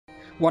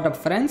What up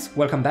friends,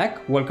 welcome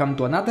back, welcome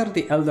to another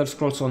The Elder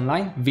Scrolls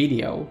Online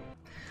video.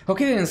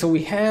 Okay, and so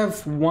we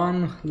have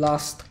one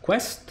last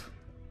quest,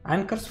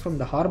 Anchors from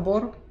the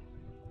Harbor.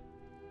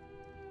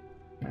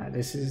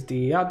 This is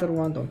the other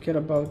one, don't care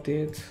about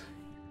it.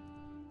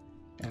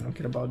 I don't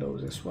care about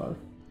those as well.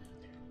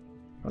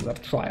 Those are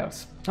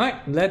trials.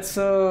 Alright, let's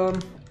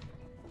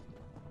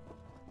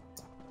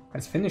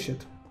finish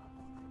it.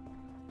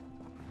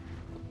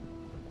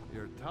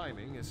 Your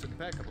timing is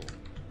impeccable.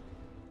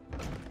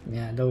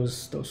 Yeah,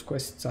 those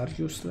quests are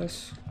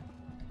useless.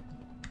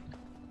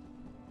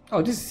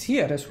 Oh, this is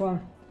here as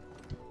well.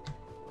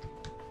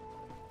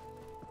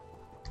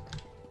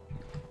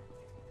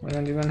 We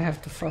don't even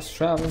have to fast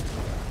travel.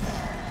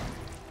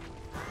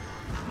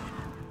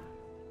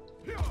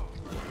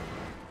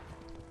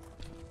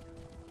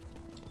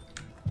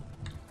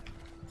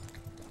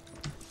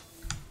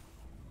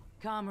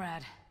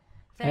 Comrade,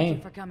 thank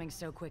you for coming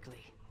so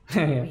quickly.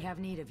 We have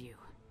need of you.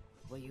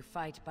 Will you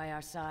fight by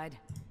our side?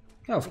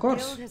 Yeah, of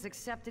course. The guild has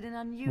accepted an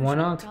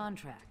unusual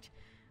contract.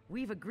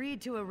 We've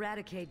agreed to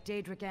eradicate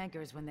Daedric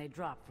anchors when they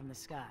drop from the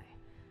sky.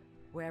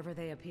 Wherever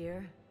they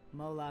appear,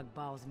 Molag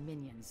Bal's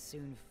minions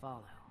soon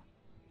follow.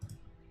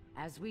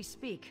 As we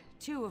speak,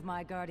 2 of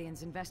my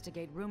guardians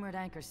investigate rumored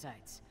anchor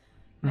sites.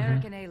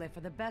 Merrick and Aleph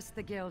are the best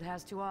the guild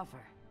has to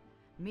offer.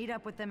 Meet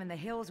up with them in the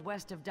hills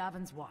west of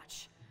Davin's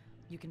Watch.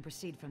 You can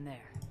proceed from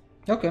there.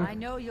 Okay. I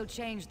know you'll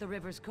change the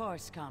river's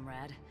course,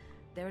 comrade.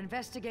 They're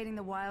investigating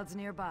the wilds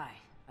nearby,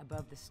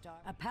 above the star.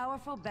 A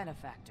powerful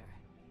benefactor.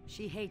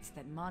 She hates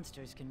that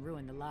monsters can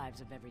ruin the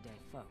lives of everyday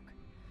folk.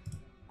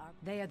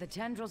 They are the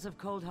tendrils of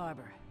Cold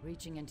Harbor,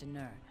 reaching into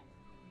Nirn.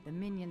 The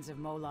minions of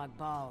Molag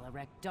Bal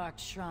erect dark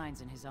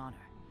shrines in his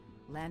honor.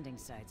 Landing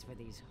sites for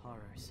these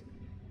horrors.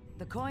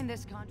 The coin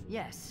this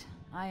Yes,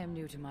 I am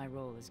new to my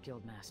role as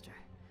Guildmaster.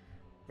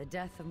 The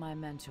death of my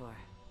mentor,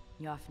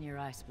 Yofnir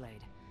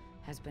Iceblade,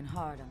 has been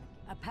hard on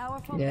a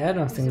powerful... Yeah, I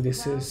don't think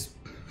this is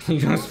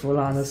useful,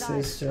 honestly.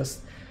 It's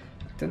just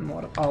 10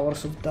 more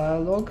hours of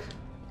dialogue.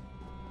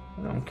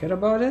 I don't care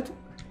about it.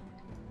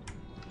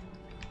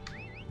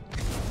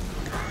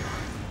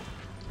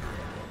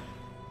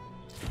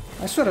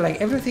 I swear,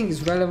 like, everything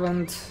is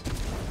relevant.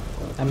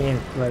 I mean,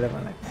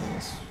 relevant, I think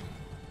it's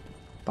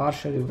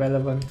partially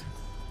relevant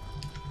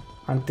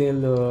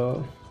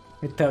until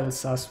it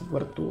tells us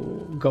where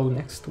to go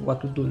next,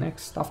 what to do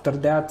next. After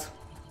that,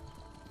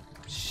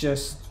 it's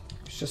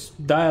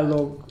just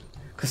dialogue,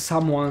 because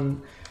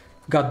someone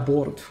got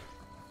bored.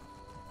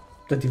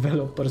 The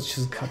developers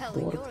just got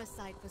bored. You're a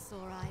sight for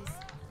sore eyes.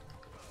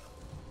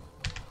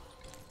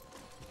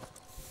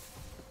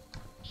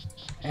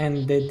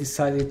 And they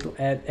decided to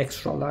add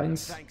extra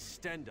lines. Thanks,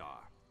 Stendar.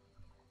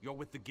 You're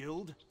with the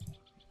guild?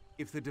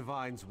 If the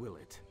divines will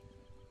it.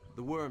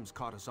 The worms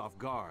caught us off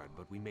guard,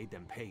 but we made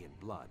them pay in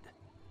blood.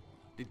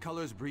 Did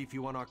Colors brief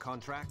you on our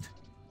contract?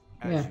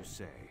 As you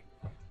say,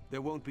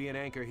 there won't be an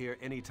anchor here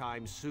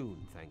anytime soon,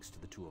 thanks to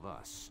the 2 of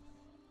us.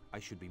 I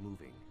should be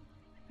moving.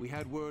 We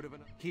had word of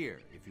an... Here,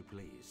 if you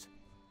please.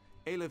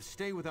 Aleph,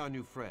 stay with our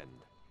new friend.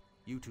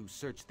 You 2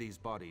 search these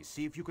bodies,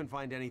 see if you can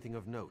find anything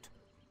of note.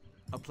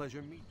 A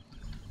pleasure meeting.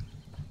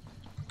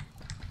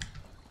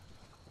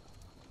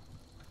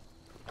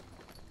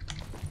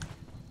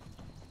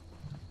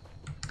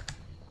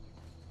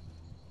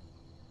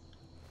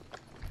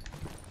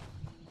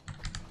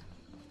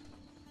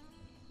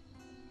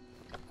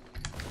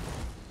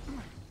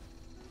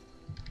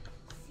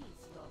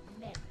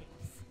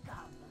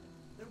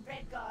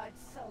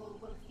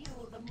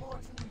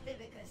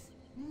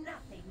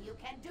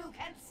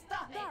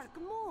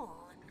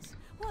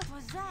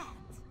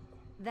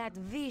 That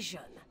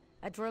vision,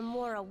 a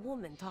Dremora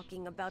woman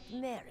talking about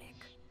Merrick.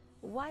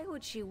 Why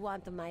would she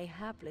want my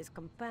hapless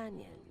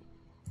companion?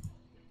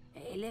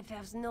 Aleph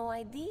has no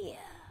idea.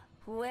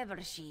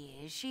 Whoever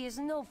she is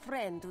no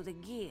friend to the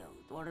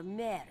guild or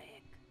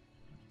Merrick.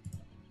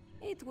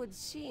 It would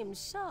seem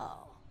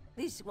so.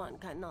 This one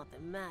cannot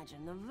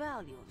imagine the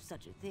value of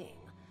such a thing.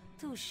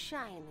 Too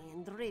shiny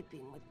and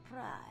dripping with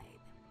pride.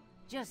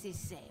 Just the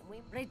same,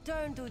 we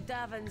return to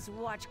Davin's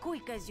Watch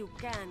quick as you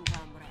can,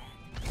 comrade.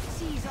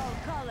 Sees all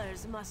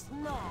colors must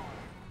know.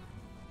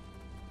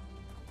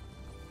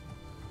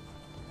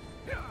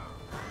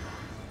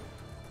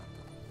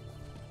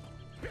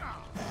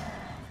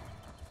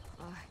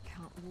 I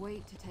can't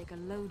wait to take a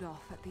load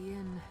off at the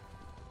inn.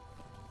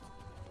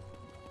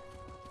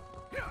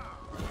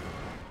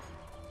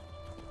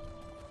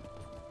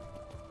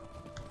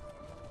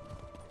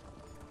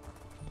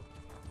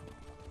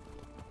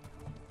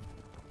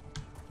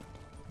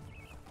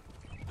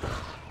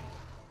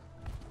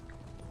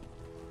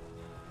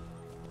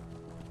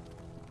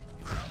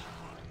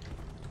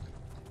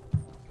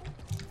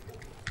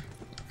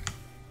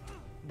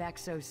 Back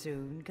so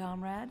soon,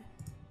 comrade?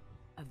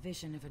 A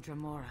vision of a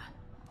Dremora.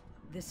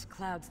 This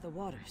clouds the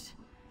waters.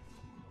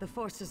 The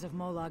forces of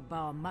Molag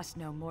Bal must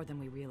know more than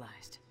we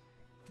realized.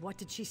 What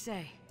did she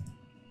say?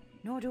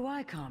 Nor do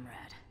I,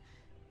 comrade.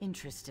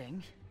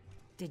 Interesting.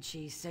 Did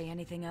she say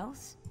anything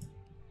else?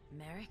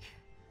 Merrick?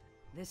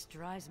 This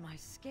dries my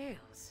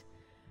scales.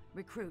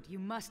 Recruit, you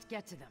must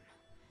get to them.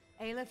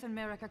 Aelith and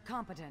Merrick are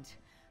competent,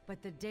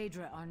 but the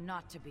Daedra are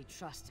not to be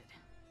trusted.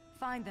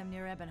 Find them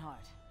near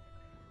Ebonheart.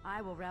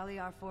 I will rally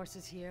our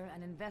forces here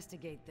and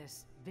investigate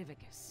this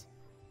Vivicus,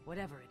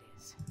 whatever it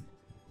is.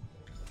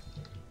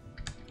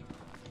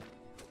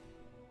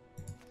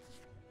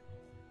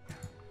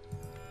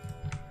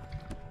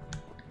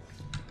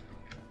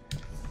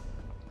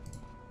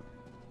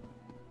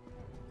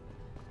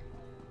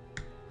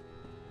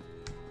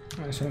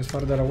 This one is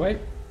further away.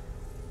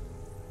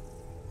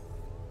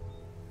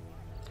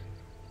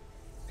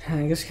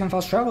 I guess you can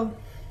fast travel.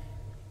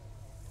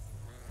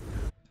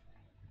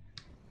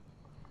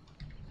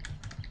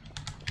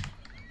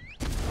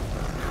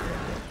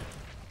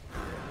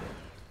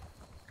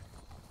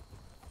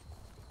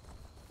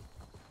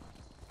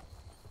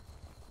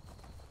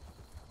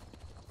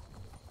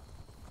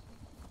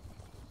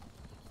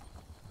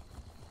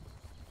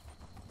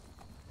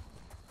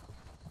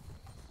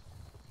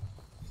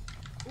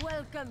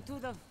 Welcome to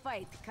the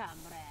fight,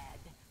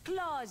 comrade.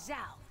 Claws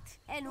out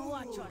and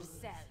watch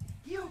yourself.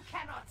 You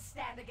cannot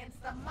stand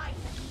against the might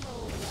of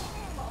Mordor.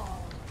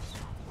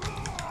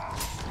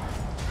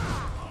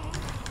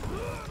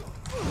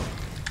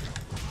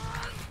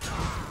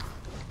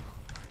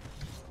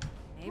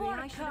 Maybe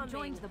I should have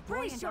joined the boy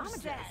Brace and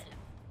yourself.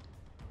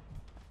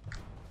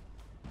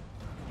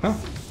 Huh?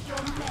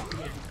 Your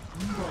method,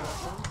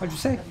 mortal. What'd you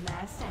say? The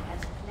master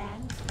has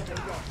plans for the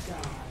Red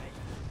Guard.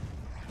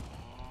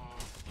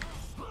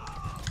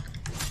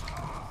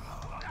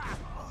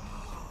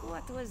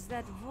 What was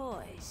that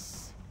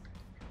voice?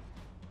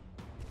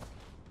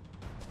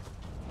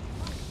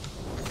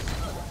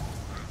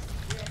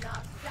 We're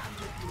not done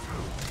with you.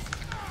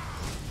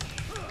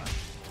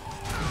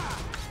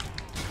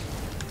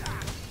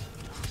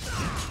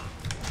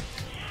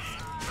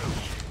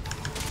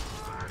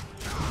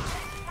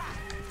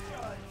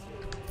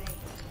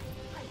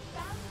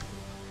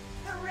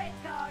 The Red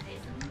Guard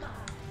is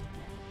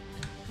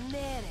mine.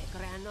 Merrick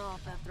ran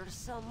off after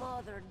some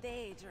other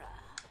Daedra.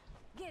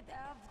 Get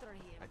after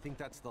him. I think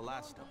that's the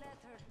last of Don't them. let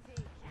her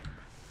take him.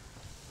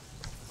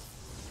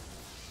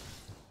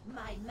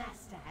 My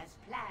master has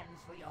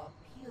plans for your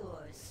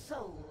pure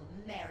soul,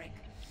 Merrick.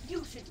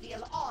 You should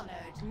feel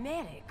honored.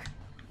 Merrick,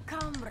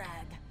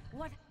 comrade,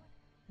 what?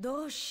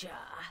 Dosha,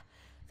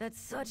 that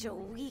such a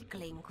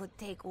weakling could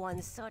take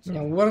one such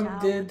Now, a where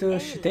proud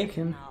did she take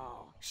him?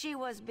 No, she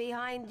was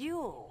behind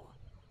you.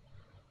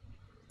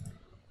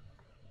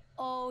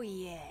 Oh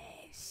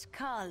yes,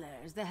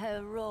 Colors, the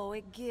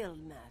heroic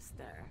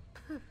guildmaster.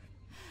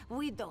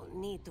 We don't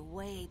need to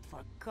wait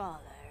for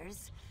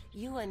Colors.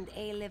 You and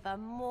Aelith are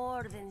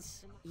more than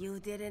you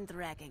didn't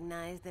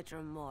recognize the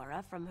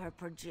Tremora from her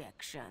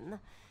projection.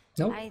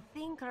 Nope. I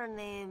think her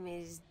name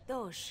is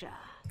Dosha.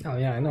 Oh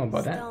yeah, I know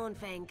about that.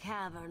 Stonefang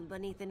Cavern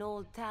beneath an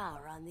old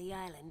tower on the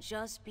island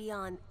just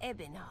beyond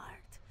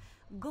Ebonheart.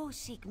 Go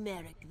seek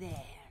Merrick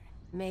there.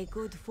 May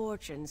good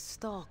fortune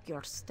stalk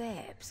your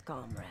steps,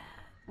 comrade.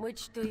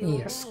 Which do you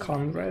Yes, need?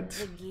 comrade.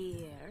 The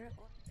gear?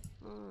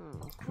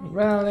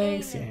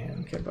 Relics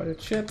and care about the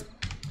chip.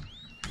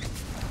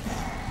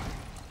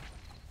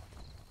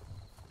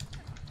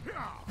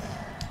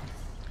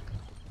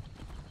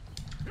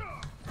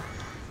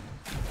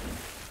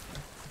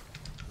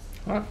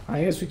 Well,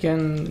 I guess we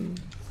can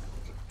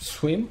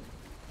swim.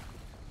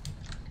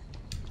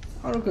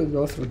 Or we could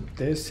go through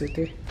this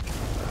city.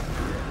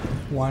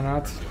 Why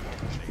not?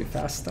 Should be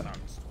faster.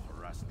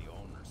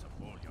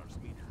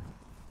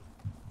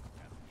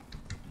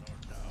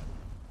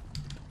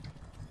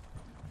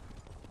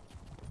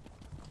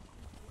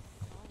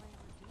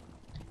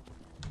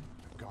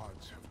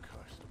 Gods have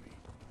cursed me.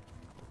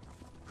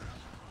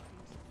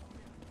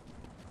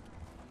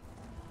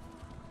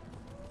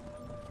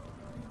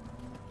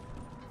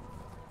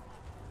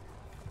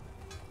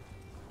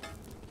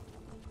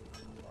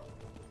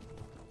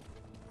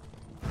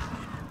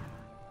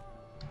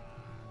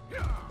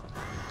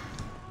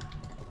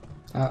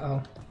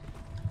 Uh-oh.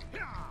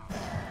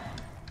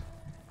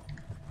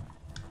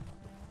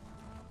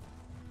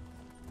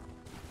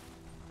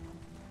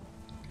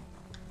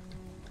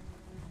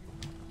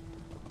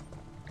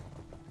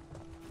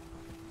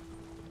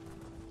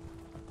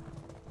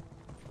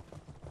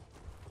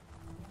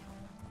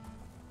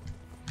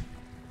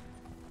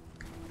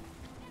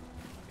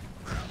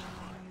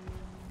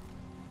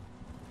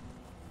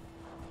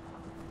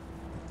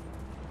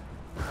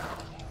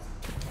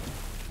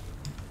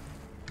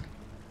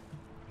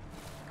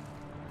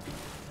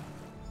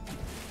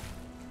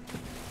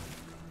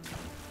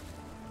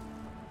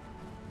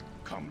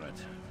 Comrade,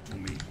 to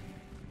me.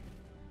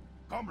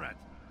 Comrade!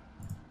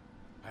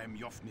 I am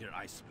Yofnir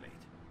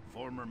Iceblade,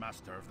 former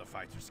master of the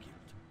Fighters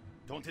Guild.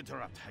 Don't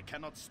interrupt, I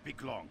cannot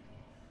speak long.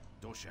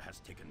 Dosha has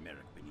taken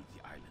Merrick beneath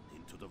the island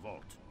into the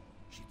vault.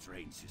 She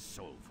drains his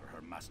soul for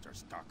her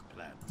master's dark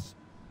plans.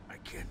 I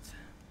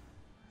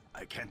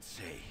can't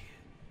say.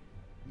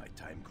 My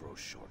time grows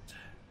short.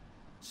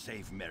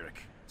 Save Merrick.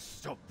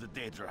 Stop the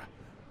Daedra.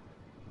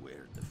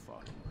 We're the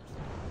followers.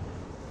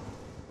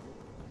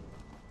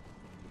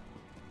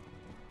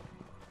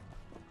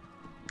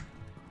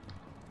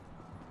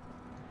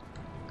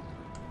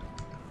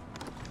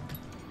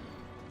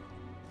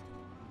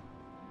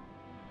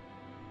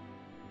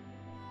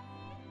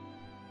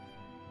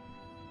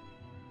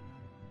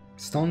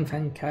 Stone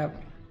Fang Cab.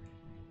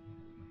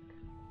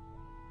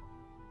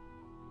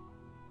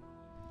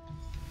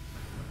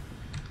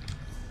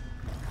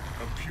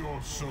 A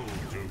pure soul,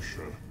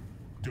 Dosha.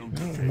 Don't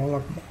fail.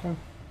 Moloch Ball.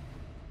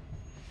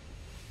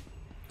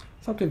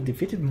 Thought we've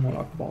defeated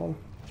Moloch Ball.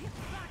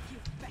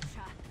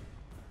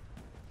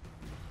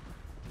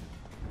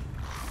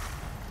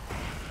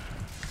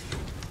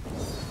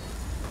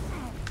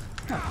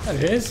 Ah, there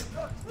it is.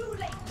 Too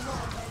late,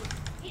 mortal.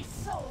 His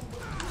soul will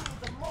rule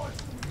the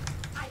mortal.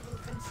 I will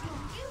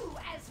consume you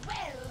as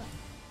well.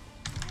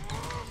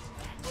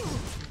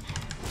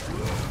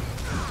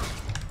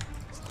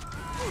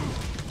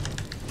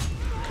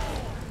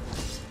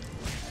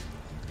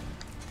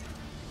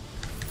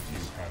 You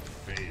have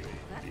failed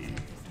me,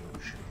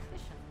 Dosha.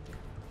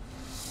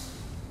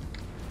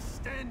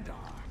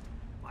 Stendar,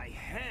 my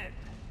head.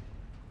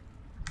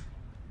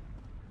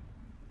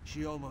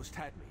 She almost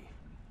had me.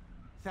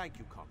 Thank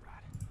you, comrade.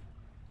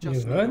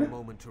 Just need a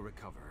moment to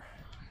recover.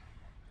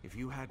 If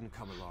you hadn't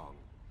come along,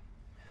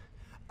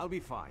 I'll be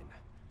fine,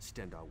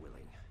 Stendar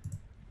willing.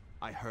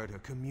 I heard her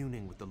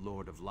communing with the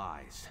Lord of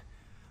Lies.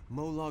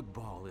 Molag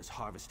Bal is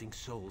harvesting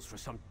souls for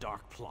some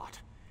dark plot.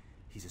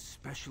 He's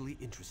especially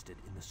interested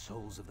in the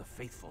souls of the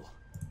faithful.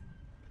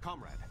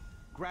 Comrade,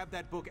 grab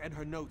that book and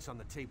her notes on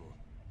the table.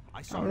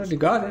 I saw Already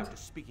got it. After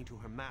speaking to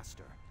her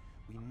master,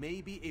 we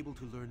may be able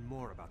to learn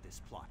more about this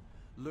plot.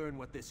 Learn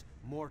what this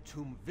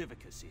Mortum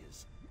Vivicus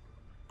is.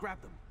 Grab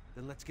them,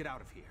 then let's get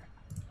out of here.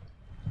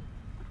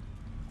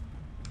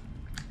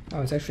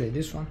 Oh, it's actually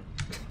this one.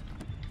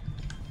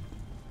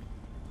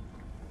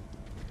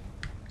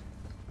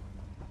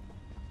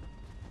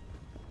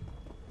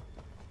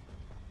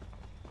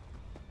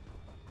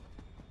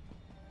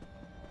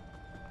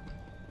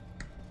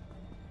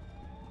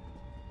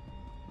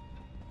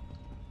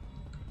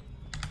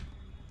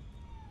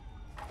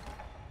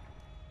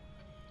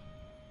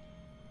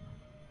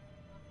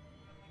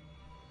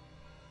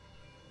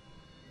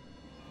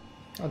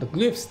 Oh, the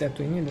glyphs that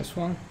we need as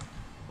well.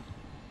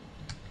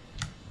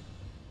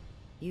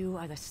 You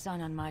are the sun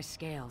on my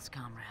scales,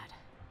 comrade.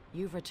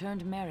 You've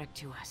returned Merrick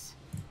to us.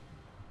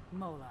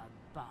 Molag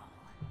Bal.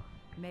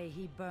 May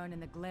he burn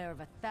in the glare of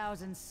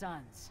 1,000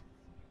 suns.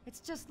 It's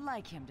just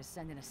like him to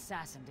send an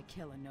assassin to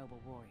kill a noble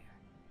warrior.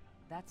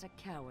 That's a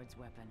coward's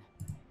weapon.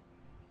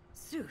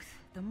 Sooth,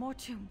 the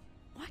Mortum...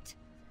 what?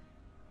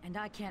 And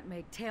I can't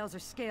make tails or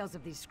scales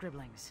of these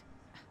scribblings.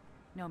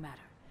 No matter.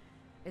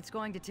 It's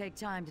going to take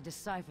time to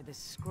decipher this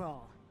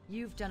scroll.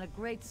 You've done a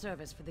great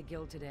service for the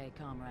guild today,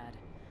 comrade.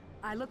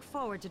 I look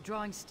forward to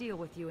drawing steel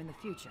with you in the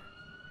future.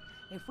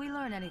 If we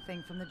learn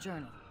anything from the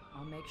journal,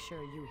 I'll make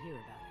sure you hear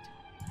about it.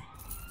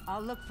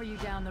 I'll look for you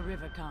down the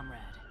river, comrade.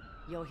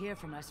 You'll hear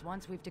from us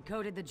once we've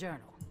decoded the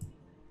journal.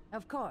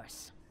 Of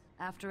course.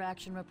 After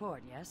action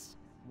report, yes?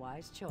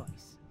 Wise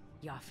choice.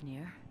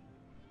 Yofnir.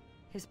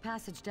 His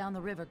passage down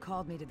the river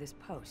called me to this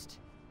post.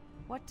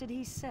 What did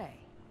he say?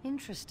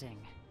 Interesting.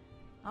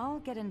 I'll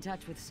get in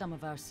touch with some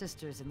of our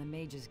sisters in the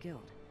Mages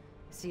Guild.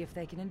 See if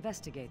they can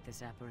investigate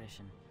this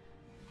apparition.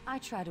 I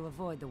try to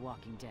avoid the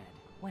Walking Dead,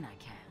 when I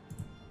can.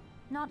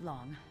 Not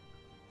long.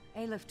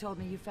 Aleph told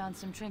me you found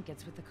some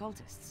trinkets with the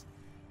cultists.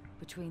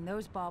 Between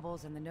those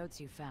baubles and the notes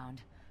you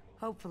found,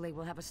 hopefully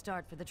we'll have a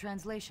start for the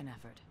translation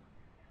effort.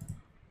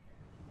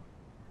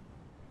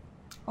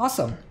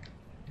 Awesome.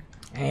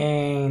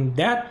 And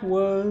that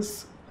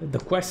was the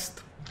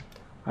quest.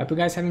 I hope you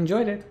guys have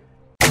enjoyed it.